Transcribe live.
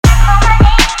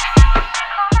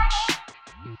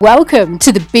Welcome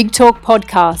to the Big Talk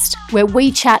podcast, where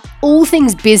we chat all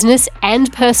things business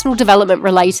and personal development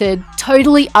related,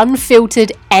 totally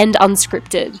unfiltered and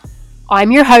unscripted.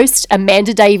 I'm your host,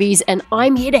 Amanda Davies, and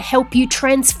I'm here to help you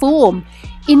transform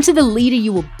into the leader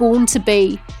you were born to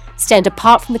be, stand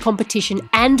apart from the competition,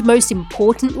 and most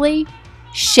importantly,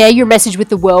 share your message with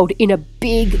the world in a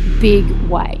big, big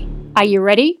way. Are you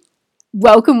ready?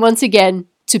 Welcome once again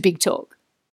to Big Talk.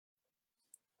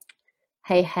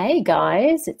 Hey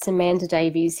guys, it's Amanda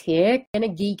Davies here. I'm going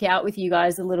to geek out with you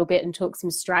guys a little bit and talk some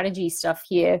strategy stuff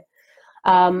here.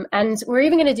 And we're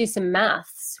even going to do some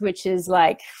maths, which is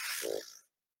like,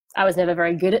 I was never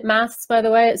very good at maths, by the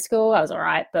way, at school. I was all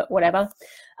right, but whatever.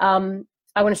 I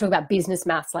want to talk about business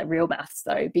maths, like real maths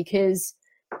though, because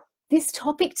this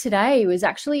topic today was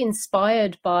actually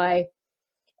inspired by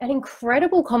an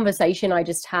incredible conversation I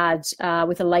just had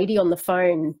with a lady on the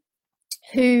phone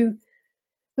who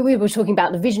we were talking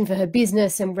about the vision for her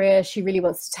business and where she really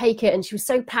wants to take it. And she was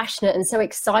so passionate and so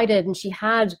excited. And she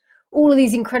had all of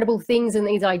these incredible things and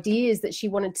these ideas that she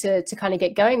wanted to kind of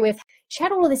get going with. She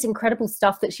had all of this incredible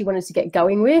stuff that she wanted to get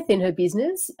going with in her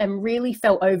business and really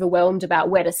felt overwhelmed about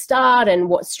where to start and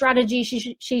what strategy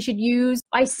she should use.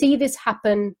 I see this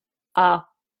happen a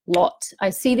lot.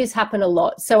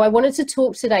 So I wanted to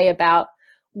talk today about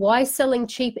why selling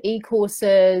cheap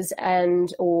e-courses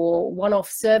or one-off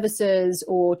services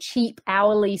or cheap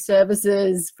hourly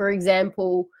services, for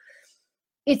example,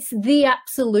 it's the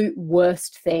absolute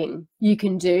worst thing you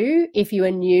can do if you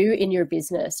are new in your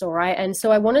business, all right? And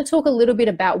so I want to talk a little bit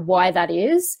about why that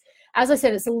is. As I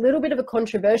said, it's a little bit of a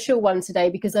controversial one today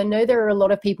because I know there are a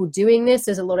lot of people doing this.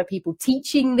 There's a lot of people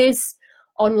teaching this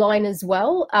online as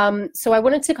well. So I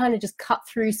wanted to kind of just cut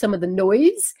through some of the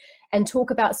noise and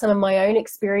talk about some of my own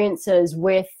experiences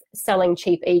with selling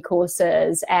cheap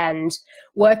e-courses and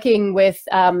working with,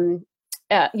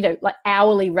 like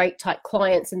hourly rate type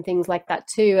clients and things like that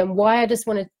too. And why I just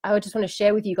want to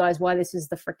share with you guys why this is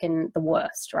the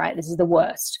worst, right? This is the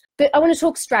worst. But I want to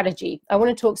talk strategy.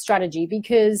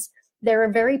 Because there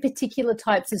are very particular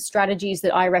types of strategies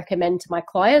that I recommend to my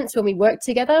clients when we work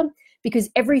together, because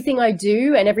everything I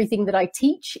do and everything that I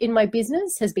teach in my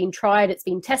business has been tried, it's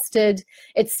been tested,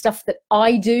 it's stuff that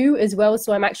I do as well.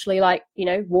 So I'm actually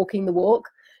walking the walk,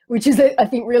 which is, I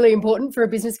think, really important for a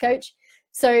business coach.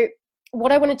 So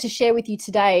what I wanted to share with you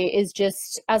today is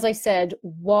just, as I said,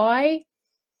 why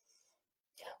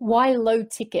low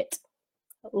ticket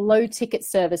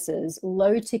services,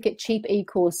 low ticket cheap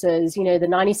e-courses, the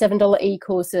 $97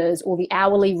 e-courses or the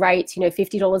hourly rates,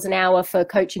 $50 an hour for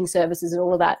coaching services and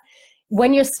all of that.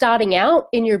 When you're starting out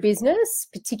in your business,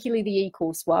 particularly the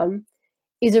e-course one,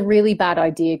 is a really bad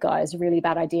idea, guys, a really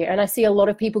bad idea. And I see a lot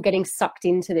of people getting sucked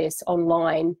into this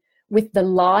online with the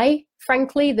lie,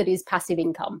 frankly, that is passive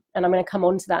income. And I'm going to come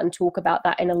on to that and talk about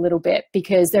that in a little bit,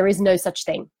 because there is no such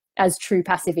thing as true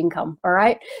passive income, all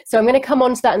right? So I'm going to come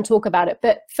on to that and talk about it.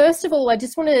 But first of all, I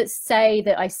just want to say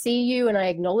that I see you and I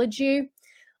acknowledge you.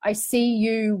 I see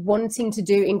you wanting to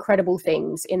do incredible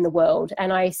things in the world,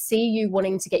 and I see you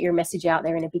wanting to get your message out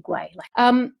there in a big way.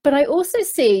 But I also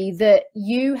see that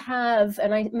you have,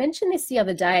 and I mentioned this the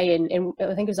other day, and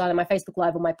I think it was either my Facebook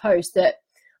Live or my post, that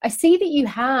I see that you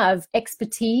have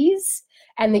expertise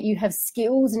and that you have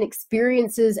skills and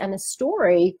experiences and a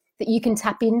story that you can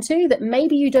tap into that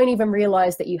maybe you don't even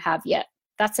realize that you have yet.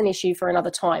 That's an issue for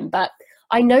another time. But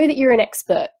I know that you're an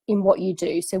expert in what you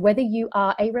do. So whether you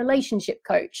are a relationship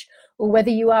coach or whether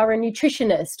you are a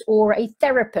nutritionist or a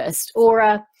therapist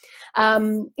or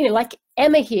like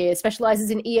Emma here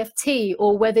specializes in EFT,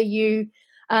 or whether you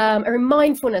are in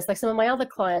mindfulness, like some of my other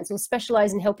clients, or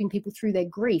specialize in helping people through their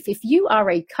grief. If you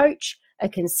are a coach, a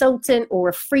consultant, or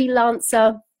a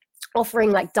freelancer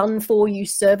offering like done for you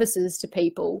services to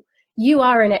people, you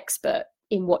are an expert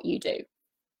in what you do.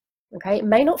 Okay, it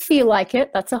may not feel like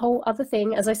it, that's a whole other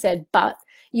thing, as I said, but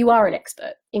you are an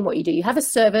expert in what you do. You have a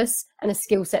service and a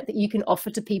skill set that you can offer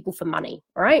to people for money,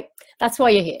 all right? That's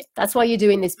why you're here. That's why you're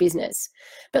doing this business.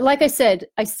 But like I said,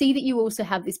 I see that you also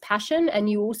have this passion and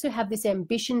you also have this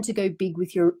ambition to go big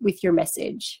with your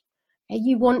message.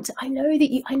 And I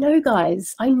know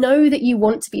guys, I know that you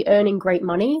want to be earning great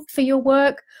money for your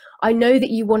work. I know that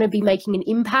you want to be making an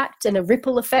impact and a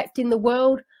ripple effect in the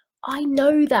world. I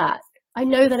know that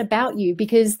about you,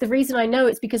 because the reason I know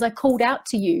it's because I called out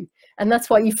to you, and that's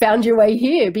why you found your way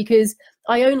here, because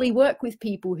I only work with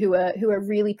people who are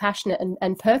really passionate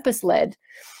and purpose-led.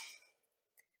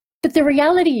 But the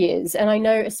reality is, and I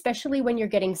know especially when you're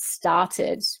getting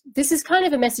started, this is kind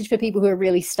of a message for people who are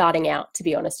really starting out, to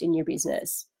be honest, in your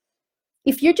business.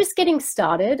 If you're just getting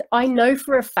started, I know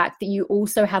for a fact that you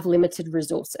also have limited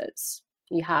resources.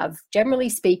 You have, generally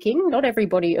speaking, not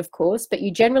everybody, of course, but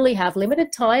you generally have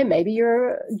limited time. Maybe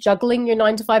you're juggling your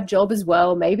 9-to-5 job as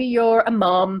well. Maybe you're a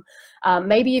mom.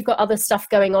 Maybe you've got other stuff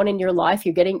going on in your life.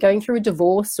 You're going through a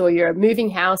divorce, or you're moving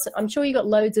house. I'm sure you've got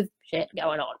loads of shit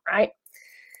going on, right?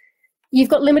 You've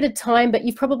got limited time, but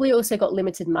you've probably also got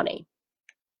limited money.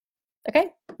 Okay,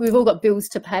 we've all got bills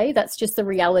to pay. That's just the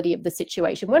reality of the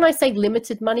situation. When I say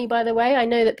limited money, by the way, I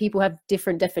know that people have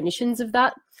different definitions of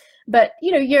that. But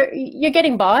you know, you're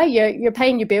getting by, you're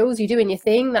paying your bills, you're doing your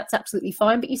thing, that's absolutely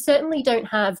fine. But you certainly don't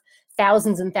have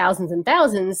thousands and thousands and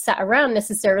thousands sat around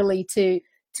necessarily to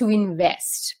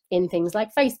invest in things like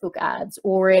Facebook ads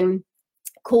or in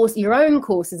your own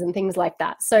courses and things like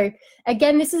that. So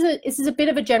again, this is a bit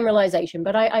of a generalization,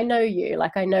 but I know you,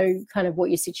 like I know kind of what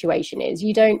your situation is.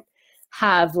 You don't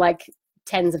have like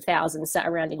tens of thousands sat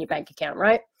around in your bank account,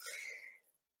 right?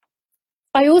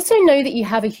 I also know that you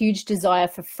have a huge desire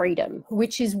for freedom,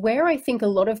 which is where I think a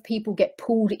lot of people get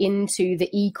pulled into the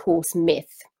e-course myth.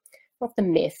 Not the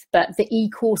myth, but the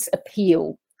e-course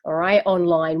appeal, all right,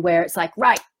 online, where it's like,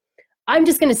 right, I'm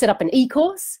just going to set up an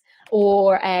e-course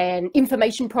or an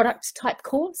information product type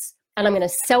course, and I'm going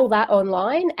to sell that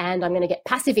online, and I'm going to get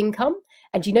passive income.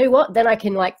 And you know what? Then I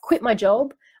can like quit my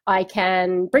job. I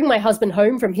can bring my husband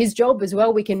home from his job as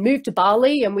well. We can move to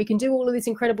Bali and we can do all of this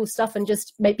incredible stuff and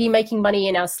just be making money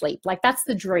in our sleep. Like that's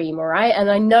the dream, all right?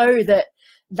 And I know that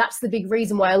that's the big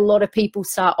reason why a lot of people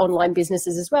start online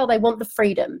businesses as well. They want the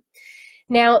freedom.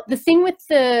 Now, the thing with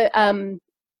the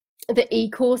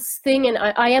e-course thing, and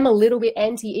I am a little bit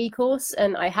anti-e-course,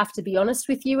 and I have to be honest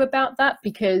with you about that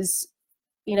because,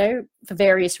 you know, for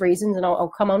various reasons, and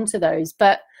I'll come on to those.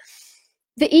 But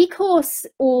the e-course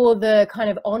or the kind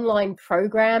of online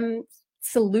program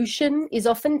solution is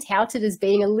often touted as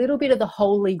being a little bit of the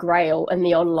holy grail in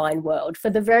the online world for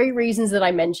the very reasons that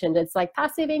I mentioned. It's like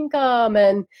passive income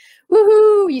and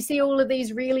woohoo, you see all of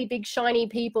these really big shiny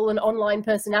people and online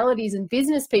personalities and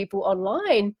business people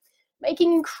online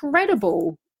making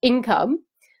incredible income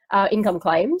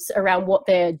claims around what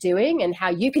they're doing and how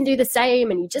you can do the same,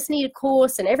 and you just need a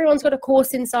course and everyone's got a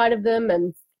course inside of them,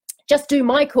 and just do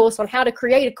my course on how to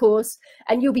create a course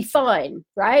and you'll be fine,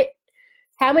 right?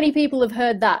 How many people have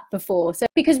heard that before? So,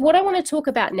 because what I want to talk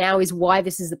about now is why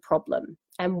this is a problem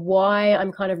and why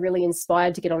I'm kind of really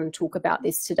inspired to get on and talk about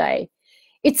this today.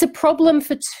 It's a problem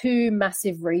for two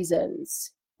massive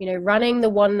reasons. You know, running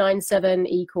the $197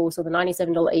 e-course or the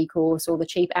 $97 e-course or the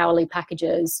cheap hourly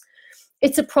packages,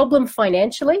 it's a problem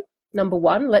financially. Number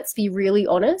one, let's be really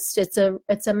honest. It's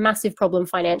a massive problem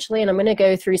financially. And I'm going to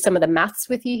go through some of the maths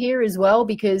with you here as well,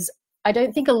 because I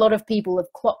don't think a lot of people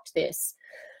have clocked this.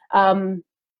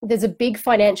 There's a big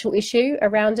financial issue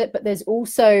around it, but there's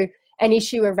also an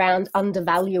issue around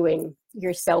undervaluing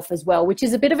yourself as well, which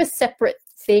is a bit of a separate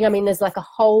thing. I mean, there's like a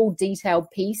whole detailed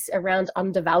piece around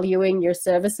undervaluing your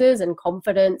services and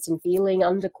confidence and feeling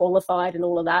underqualified and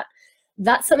all of that.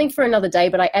 That's something for another day,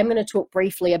 but I am going to talk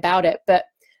briefly about it. But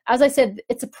as I said,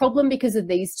 it's a problem because of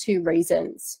these two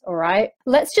reasons, all right?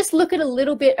 Let's just look at a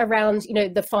little bit around, you know,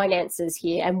 the finances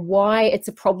here and why it's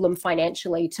a problem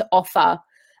financially to offer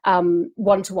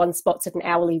one-to-one spots at an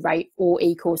hourly rate or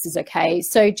e-courses, okay?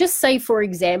 So just say, for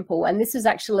example, and this is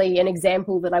actually an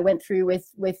example that I went through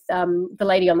with the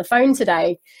lady on the phone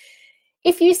today.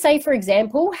 If you say, for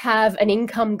example, have an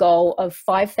income goal of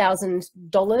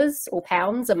 $5,000 or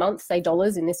pounds a month, say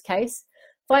dollars in this case,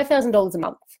 $5,000 a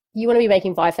month. You want to be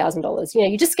making $5,000. You know,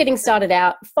 you're just getting started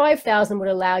out. $5,000 would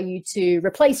allow you to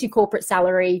replace your corporate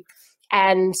salary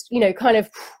and, you know, kind of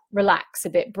relax a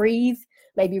bit, breathe,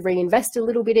 maybe reinvest a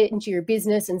little bit into your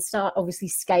business and start obviously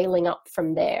scaling up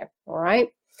from there. All right.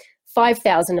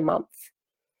 $5,000 a month.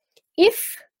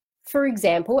 If, for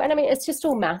example, and I mean, it's just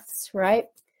all maths, right?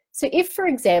 So if, for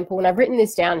example, and I've written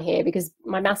this down here because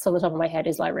my maths on the top of my head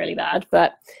is like really bad,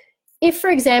 but if,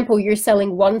 for example, you're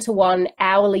selling one-to-one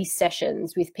hourly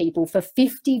sessions with people for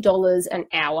 $50 an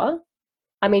hour,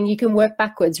 I mean, you can work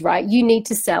backwards, right? You need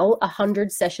to sell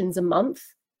 100 sessions a month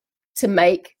to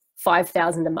make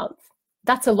 $5,000 a month.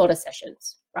 That's a lot of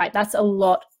sessions, right? That's a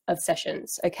lot of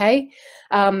sessions, okay?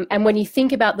 And when you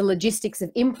think about the logistics of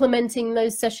implementing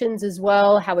those sessions as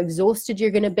well, how exhausted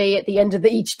you're going to be at the end of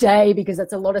each day, because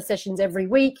that's a lot of sessions every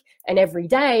week and every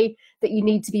day that you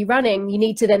need to be running, you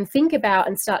need to then think about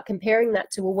and start comparing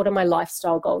that to, well, what are my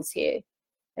lifestyle goals here?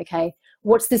 Okay,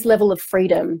 what's this level of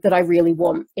freedom that I really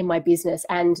want in my business?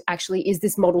 And actually, is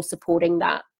this model supporting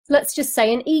that? Let's just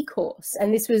say an e-course.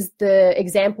 And this was the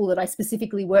example that I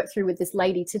specifically worked through with this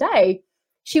lady today.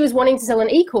 She was wanting to sell an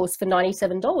e-course for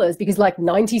 $97 because like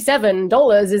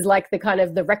 $97 is like the kind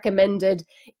of the recommended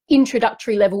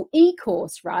introductory level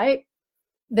e-course, right?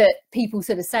 that people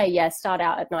sort of say, yeah, start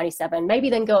out at 97, maybe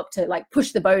then go up to like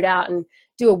push the boat out and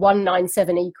do a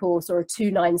 197 e-course or a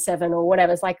 297 or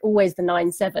whatever. It's like always the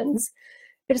 97s.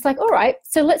 But it's like, all right,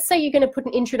 so let's say you're going to put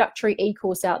an introductory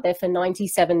e-course out there for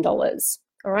 $97.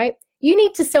 All right. You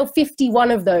need to sell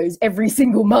 51 of those every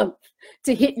single month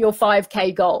to hit your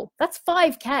 5K goal. That's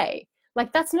 5K.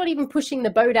 Like, that's not even pushing the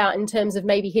boat out in terms of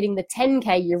maybe hitting the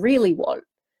 10K you really want,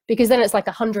 because then it's like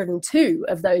 102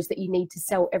 of those that you need to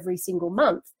sell every single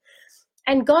month.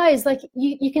 And guys, like,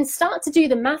 you can start to do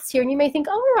the maths here, and you may think,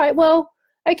 oh, all right, well,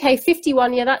 okay,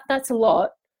 51, yeah, that's a lot.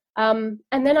 And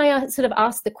then I sort of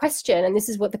asked the question, and this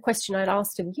is what the question I'd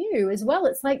asked of you as well.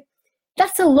 It's like,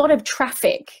 that's a lot of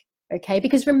traffic, okay?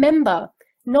 Because remember,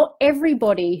 not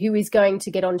everybody who is going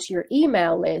to get onto your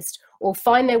email list or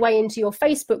find their way into your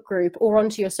Facebook group or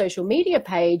onto your social media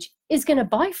page is going to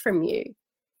buy from you.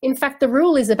 In fact, the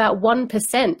rule is about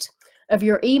 1% of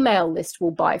your email list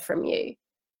will buy from you.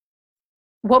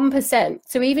 1%.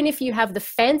 So even if you have the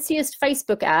fanciest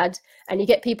Facebook ad and you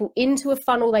get people into a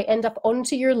funnel, they end up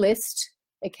onto your list,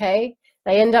 okay?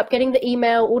 They end up getting the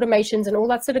email automations and all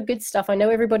that sort of good stuff. I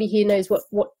know everybody here knows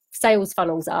what sales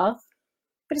funnels are,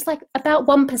 but it's like about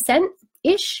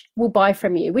 1%-ish will buy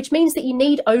from you, which means that you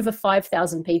need over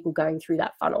 5,000 people going through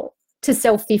that funnel to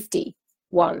sell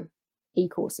 51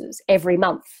 e-courses every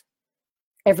month.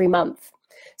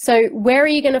 So where are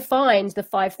you going to find the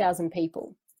 5,000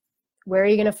 people? Where are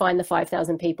you going to find the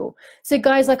 5,000 people? So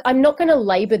guys, like, I'm not going to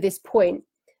labor this point,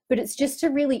 but it's just to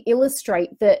really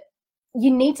illustrate that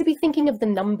you need to be thinking of the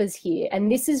numbers here.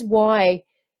 And this is why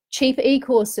cheap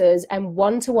e-courses and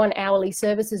one-to-one hourly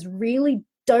services really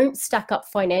don't stack up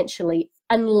financially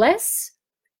unless,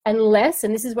 and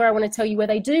this is where I want to tell you where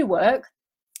they do work,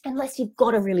 unless you've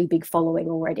got a really big following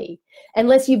already,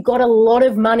 unless you've got a lot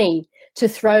of money to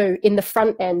throw in the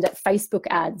front end at Facebook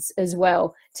ads as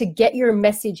well, to get your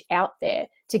message out there,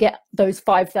 to get those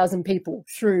 5,000 people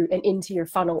through and into your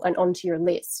funnel and onto your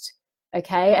list.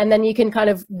 Okay. And then you can kind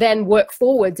of then work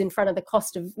forwards in front of the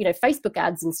cost of, you know, Facebook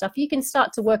ads and stuff. You can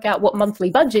start to work out what monthly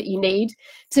budget you need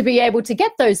to be able to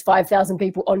get those 5,000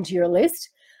 people onto your list,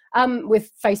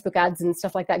 with Facebook ads and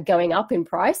stuff like that going up in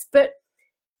price. But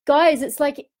guys, it's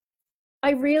like,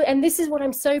 and this is what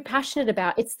I'm so passionate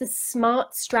about. It's the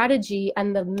smart strategy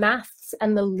and the maths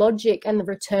and the logic and the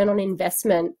return on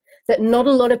investment that not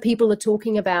a lot of people are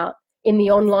talking about in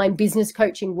the online business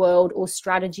coaching world or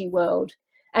strategy world.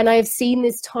 And I have seen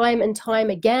this time and time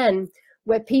again,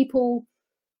 where people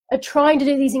are trying to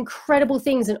do these incredible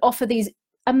things and offer these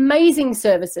amazing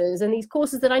services and these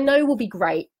courses that I know will be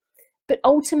great, but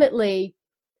ultimately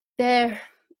they're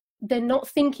not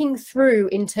thinking through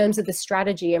in terms of the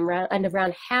strategy and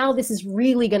around how this is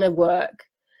really going to work.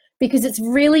 Because it's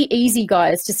really easy,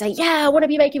 guys, to say, yeah, I want to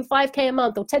be making 5K a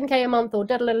month or 10K a month or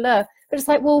da-da-da-da. But it's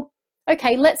like, well,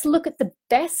 okay, let's look at the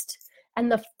best and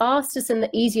the fastest and the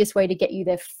easiest way to get you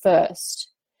there first,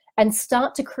 and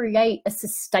start to create a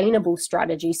sustainable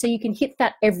strategy so you can hit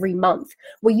that every month,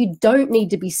 where you don't need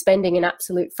to be spending an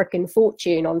absolute freaking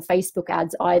fortune on Facebook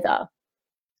ads either.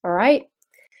 All right.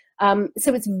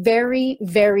 So it's very,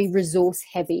 very resource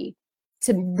heavy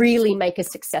to really make a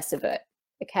success of it.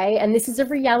 Okay. And this is a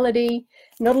reality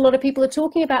not a lot of people are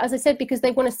talking about, as I said, because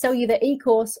they want to sell you their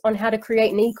e-course on how to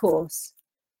create an e-course.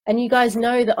 And you guys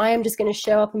know that I am just going to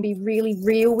show up and be really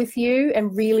real with you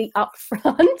and really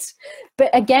upfront. But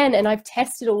again, and I've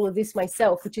tested all of this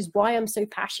myself, which is why I'm so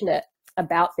passionate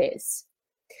about this.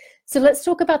 So let's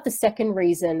talk about the second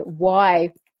reason why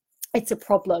it's a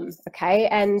problem, okay?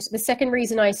 And the second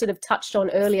reason I sort of touched on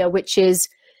earlier, which is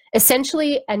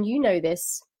essentially, and you know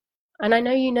this, and I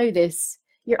know you know this,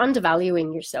 you're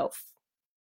undervaluing yourself.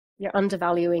 You're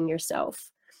undervaluing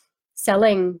yourself.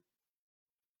 Selling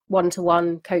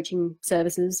one-to-one coaching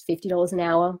services, $50 an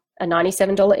hour, a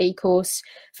 $97 e-course.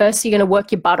 First, you're going to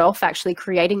work your butt off actually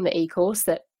creating the e-course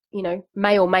that, you know,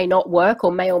 may or may not work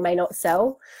or may not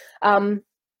sell.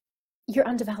 You're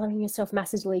undervaluing yourself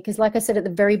massively, because like I said at the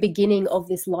very beginning of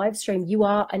this live stream, you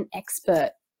are an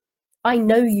expert. I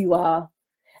know you are.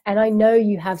 And I know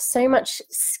you have so much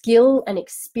skill and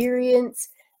experience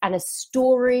and a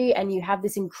story, and you have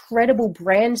this incredible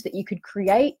brand that you could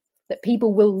create that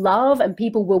people will love and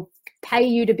people will pay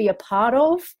you to be a part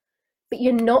of, but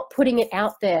you're not putting it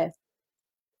out there,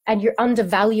 and you're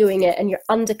undervaluing it and you're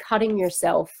undercutting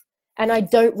yourself. And I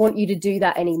don't want you to do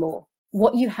that anymore.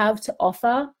 What you have to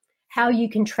offer, how you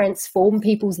can transform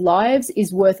people's lives,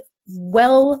 is worth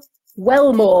well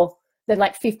more than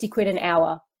like 50 quid an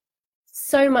hour.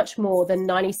 So much more than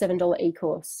 $97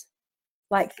 e-course.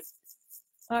 Like,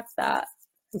 fuck that.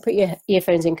 Put your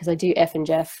earphones in because I do F and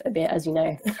Jeff a bit, as you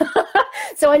know.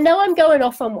 So I know I'm going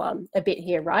off on one a bit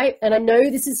here, right? And I know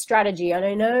this is strategy, and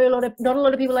I know not a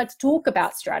lot of people like to talk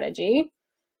about strategy,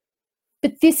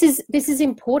 but this is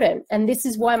important, and this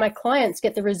is why my clients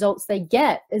get the results they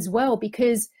get as well,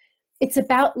 because it's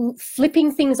about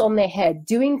flipping things on their head,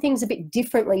 doing things a bit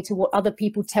differently to what other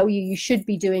people tell you you should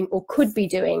be doing or could be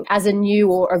doing as a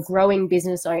new or a growing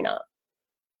business owner.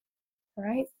 All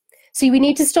right? So we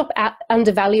need to stop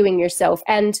undervaluing yourself.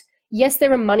 And yes,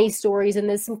 there are money stories and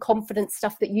there's some confidence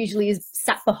stuff that usually is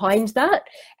sat behind that.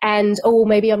 And, oh,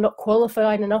 maybe I'm not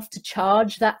qualified enough to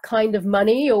charge that kind of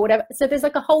money or whatever. So there's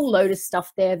like a whole load of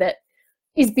stuff there that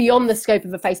is beyond the scope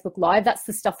of a Facebook Live. That's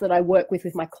the stuff that I work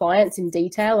with my clients in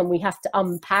detail, and we have to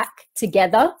unpack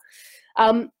together.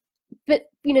 But,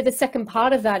 you know, the second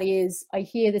part of that is I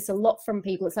hear this a lot from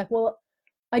people. It's like, well,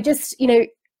 I just, you know,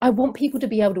 I want people to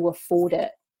be able to afford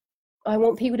it. I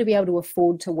want people to be able to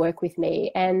afford to work with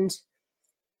me. And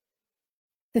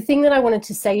the thing that I wanted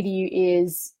to say to you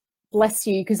is, bless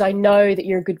you, because I know that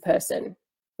you're a good person.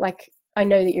 Like, I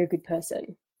know that you're a good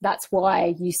person. That's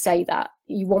why you say that.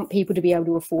 You want people to be able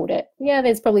to afford it. Yeah,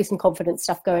 there's probably some confidence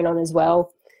stuff going on as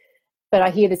well. But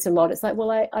I hear this a lot. It's like, well,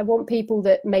 I want people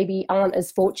that maybe aren't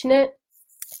as fortunate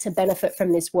to benefit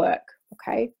from this work,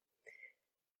 okay?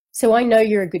 So I know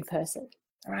you're a good person,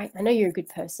 all right? I know you're a good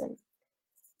person.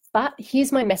 But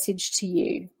here's my message to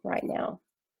you right now.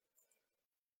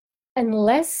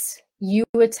 Unless you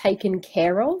are taken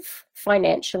care of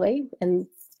financially, and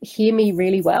hear me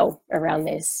really well around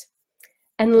this,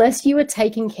 unless you are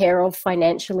taken care of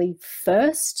financially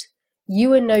first,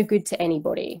 you are no good to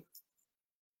anybody.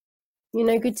 You're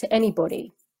no good to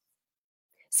anybody.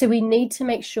 So we need to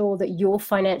make sure that your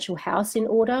financial house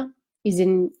is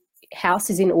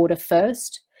in order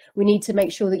first. We need to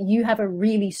make sure that you have a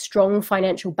really strong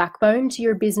financial backbone to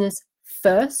your business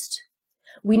first.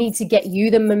 We need to get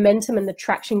you the momentum and the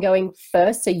traction going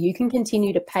first so you can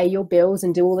continue to pay your bills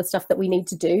and do all the stuff that we need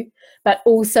to do, but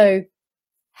also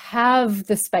have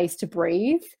the space to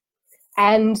breathe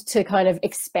and to kind of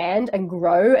expand and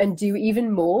grow and do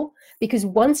even more. Because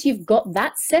once you've got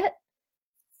that set,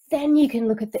 then you can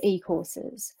look at the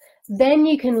e-courses. Then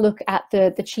you can look at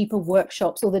the cheaper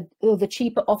workshops or the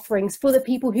cheaper offerings for the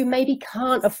people who maybe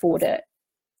can't afford it.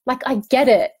 Like, I get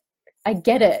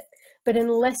it. But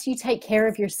unless you take care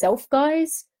of yourself,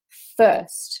 guys,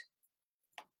 first,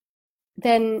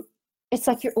 then it's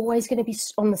like you're always going to be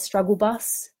on the struggle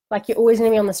bus. Like, you're always going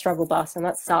to be on the struggle bus, and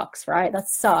that sucks, right? That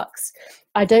sucks.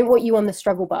 I don't want you on the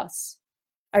struggle bus.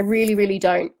 I really, really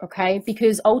don't, okay?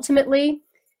 Because ultimately,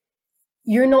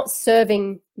 you're not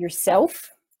serving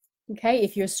yourself, okay?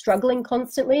 If you're struggling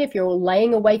constantly, if you're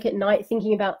laying awake at night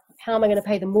thinking about how am I going to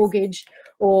pay the mortgage,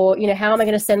 or, you know, how am I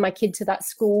going to send my kid to that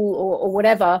school, or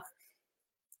whatever,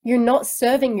 you're not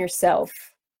serving yourself.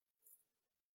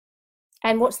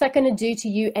 And what's that going to do to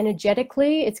you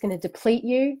energetically? It's going to deplete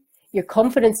you. Your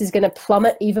confidence is going to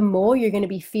plummet even more. You're going to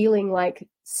be feeling like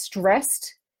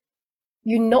stressed.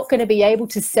 You're not going to be able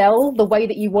to sell the way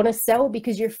that you want to sell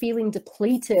because you're feeling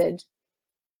depleted.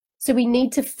 So we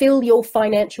need to fill your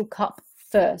financial cup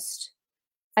first.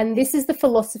 And this is the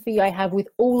philosophy I have with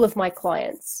all of my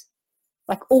clients,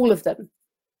 like all of them.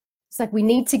 It's like, we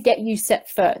need to get you set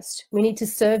first. We need to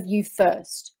serve you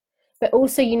first. But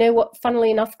also, you know what,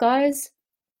 funnily enough, guys,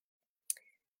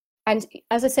 and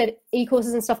as I said,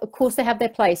 e-courses and stuff, of course they have their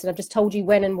place, and I've just told you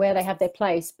when and where they have their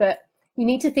place, but you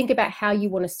need to think about how you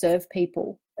want to serve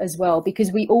people as well,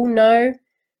 because we all know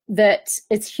that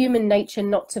it's human nature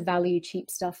not to value cheap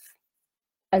stuff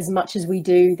as much as we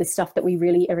do the stuff that we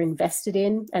really are invested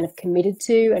in and have committed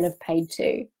to and have paid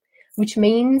to, which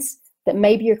means that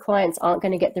maybe your clients aren't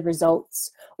going to get the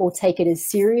results or take it as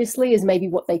seriously as maybe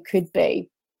what they could be.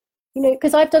 You know,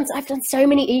 because I've done so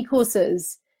many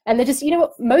e-courses, and they're just, you know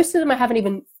what, most of them I haven't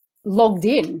even logged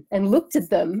in and looked at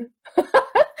them.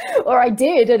 Or I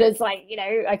did, and it's like, you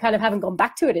know, I kind of haven't gone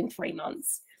back to it in 3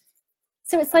 months.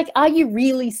 So it's like, are you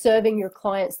really serving your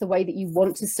clients the way that you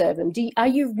want to serve them? Are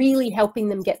you really helping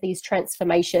them get these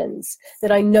transformations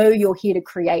that I know you're here to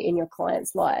create in your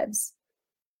clients' lives?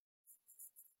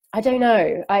 I don't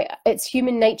know. It's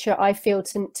human nature, I feel,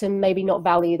 to maybe not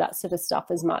value that sort of stuff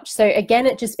as much. So again,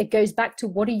 it goes back to,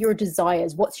 what are your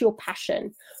desires? What's your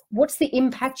passion? What's the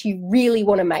impact you really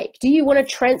want to make? Do you want to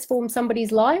transform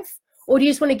somebody's life, or do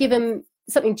you just want to give them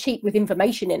something cheap with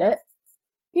information in it?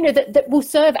 You know, that will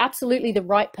serve absolutely the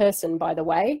right person, by the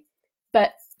way,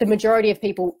 but the majority of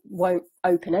people won't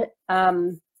open it.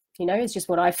 You know, it's just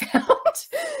what I found.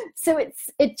 So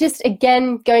it just,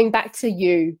 again, going back to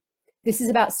you, this is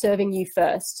about serving you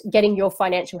first, getting your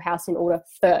financial house in order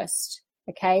first,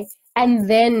 okay? And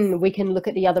then we can look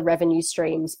at the other revenue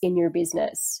streams in your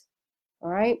business, all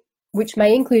right? Which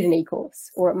may include an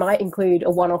e-course, or it might include a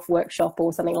one-off workshop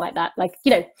or something like that. Like,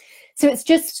 you know, so it's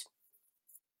just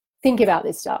think about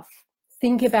this stuff.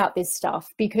 Think about this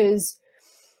stuff because,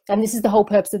 and this is the whole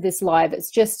purpose of this live, it's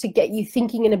just to get you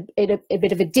thinking in a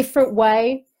bit of a different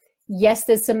way. Yes,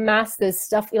 there's some maths, there's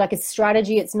stuff like a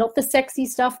strategy. It's not the sexy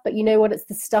stuff, but you know what? It's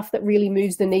the stuff that really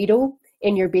moves the needle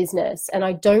in your business. And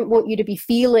I don't want you to be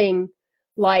feeling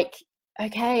like,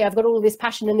 okay, I've got all of this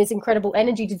passion and this incredible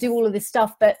energy to do all of this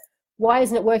stuff, but why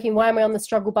isn't it working? Why am I on the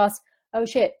struggle bus? Oh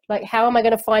shit, like how am I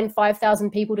going to find 5,000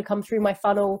 people to come through my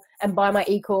funnel and buy my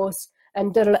e-course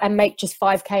and make just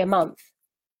 5K a month?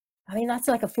 I mean, that's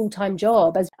like a full-time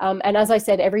job. And as I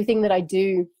said, everything that I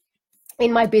do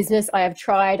in my business, I have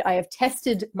tried, I have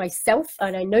tested myself,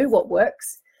 and I know what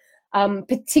works.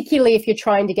 Particularly if you're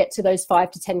trying to get to those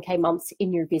 5 to 10K months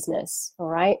in your business, all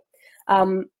right?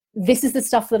 This is the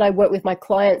stuff that I work with my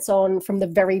clients on from the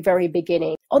very, very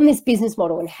beginning, on this business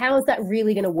model, and how is that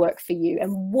really gonna work for you?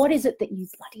 And what is it that you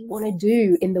bloody wanna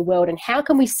do in the world? And how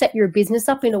can we set your business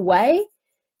up in a way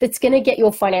that's gonna get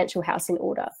your financial house in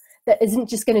order? That isn't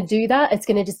just gonna do that, it's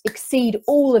gonna just exceed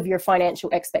all of your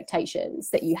financial expectations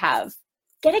that you have.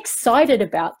 Get excited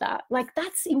about that. Like,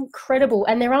 that's incredible.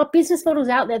 And there are business models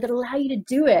out there that allow you to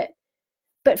do it.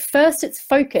 But first, it's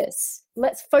focus.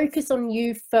 Let's focus on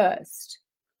you first.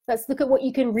 Let's look at what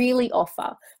you can really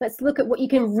offer. Let's look at what you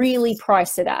can really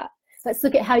price it at. Let's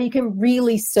look at how you can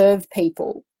really serve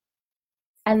people.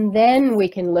 And then we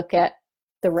can look at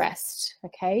the rest,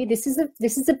 okay? This is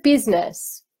a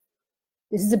business.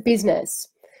 This is a business.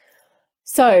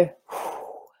 So,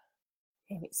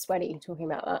 I'm a bit sweaty talking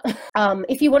about that.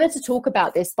 If you wanted to talk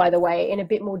about this, by the way, in a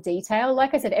bit more detail,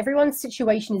 like I said, everyone's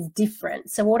situation is different.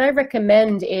 So what I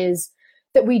recommend is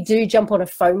that we do jump on a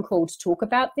phone call to talk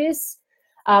about this.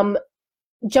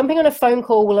 Jumping on a phone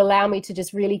call will allow me to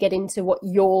just really get into what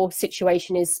your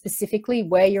situation is specifically,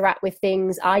 where you're at with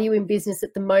things. Are you in business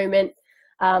at the moment?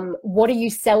 What are you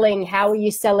selling? How are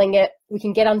you selling it? We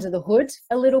can get under the hood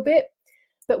a little bit.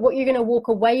 But what you're going to walk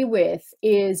away with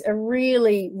is a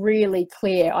really, really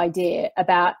clear idea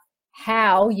about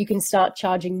how you can start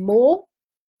charging more,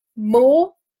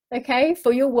 okay,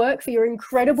 for your work, for your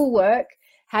incredible work,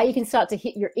 how you can start to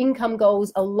hit your income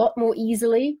goals a lot more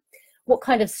easily, what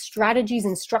kind of strategies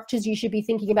and structures you should be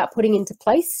thinking about putting into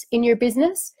place in your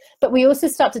business. But we also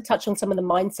start to touch on some of the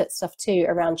mindset stuff too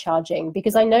around charging,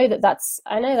 because I know that's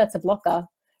a blocker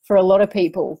for a lot of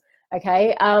people.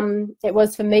 Okay, it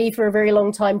was for me for a very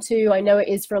long time too. I know it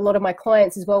is for a lot of my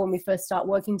clients as well when we first start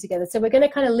working together. So we're going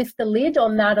to kind of lift the lid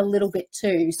on that a little bit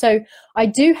too. So I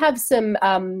do have some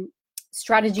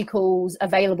strategy calls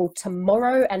available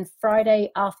tomorrow and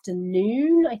Friday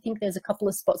afternoon. I think there's a couple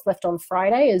of spots left on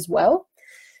Friday as well.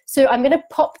 So I'm going to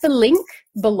pop the link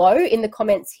below in the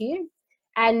comments here.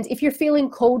 And if you're feeling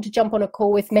called to jump on a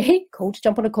call with me,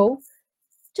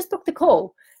 just book the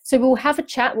call. So we'll have a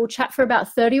chat. We'll chat for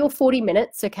about 30 or 40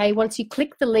 minutes, okay? Once you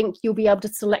click the link, you'll be able to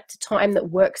select a time that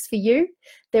works for you.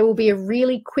 There will be a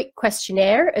really quick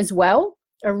questionnaire as well,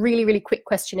 a really, really quick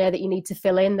questionnaire that you need to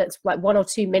fill in. That's like 1 or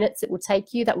 2 minutes it will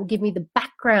take you. That will give me the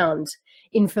background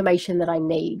information that I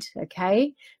need,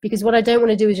 okay? Because what I don't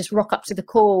want to do is just rock up to the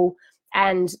call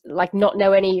and like not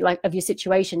know any like of your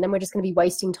situation. Then we're just going to be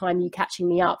wasting time you catching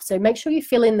me up. So make sure you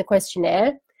fill in the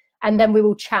questionnaire, and then we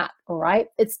will chat, all right?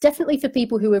 It's definitely for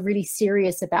people who are really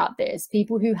serious about this,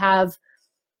 people who have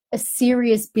a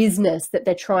serious business that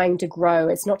they're trying to grow.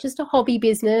 It's not just a hobby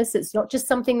business. It's not just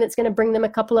something that's going to bring them a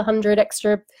couple of $100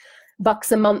 extra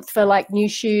bucks a month for like new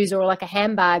shoes or like a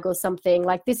handbag or something.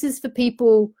 Like, this is for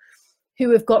people who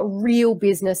have got real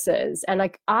businesses. And I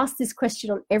ask this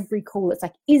question on every call. It's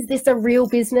like, is this a real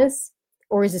business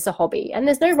or is this a hobby? And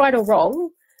there's no right or wrong.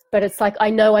 But it's like, I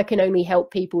know I can only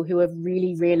help people who are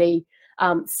really, really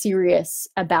serious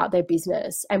about their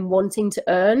business and wanting to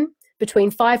earn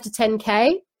between 5 to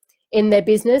 10K in their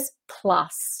business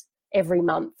plus every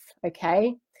month,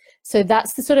 okay? So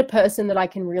that's the sort of person that I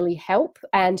can really help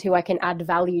and who I can add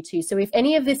value to. So if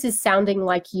any of this is sounding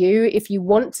like you, if you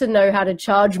want to know how to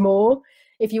charge more,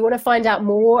 if you want to find out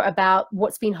more about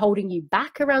what's been holding you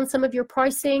back around some of your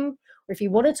pricing, or if you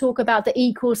want to talk about the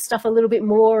e-course stuff a little bit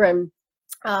more, and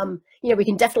you know, we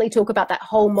can definitely talk about that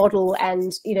whole model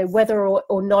and, you know, whether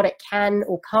or not it can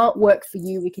or can't work for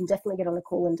you, we can definitely get on a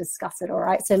call and discuss it. All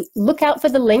right. So look out for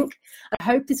the link. I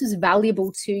hope this was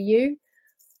valuable to you.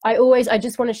 I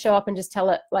just want to show up and just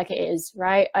tell it like it is,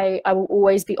 right? I will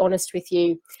always be honest with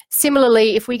you.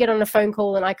 Similarly, if we get on a phone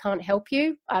call and I can't help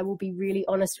you, I will be really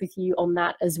honest with you on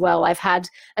that as well. I've had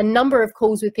a number of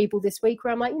calls with people this week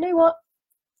where I'm like, you know what?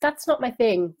 that's not my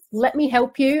thing. Let me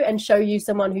help you and show you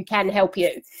someone who can help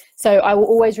you. So I will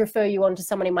always refer you on to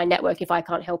someone in my network if I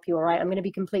can't help you. All right. I'm going to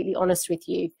be completely honest with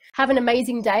you. Have an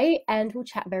amazing day and we'll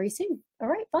chat very soon. All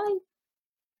right. Bye.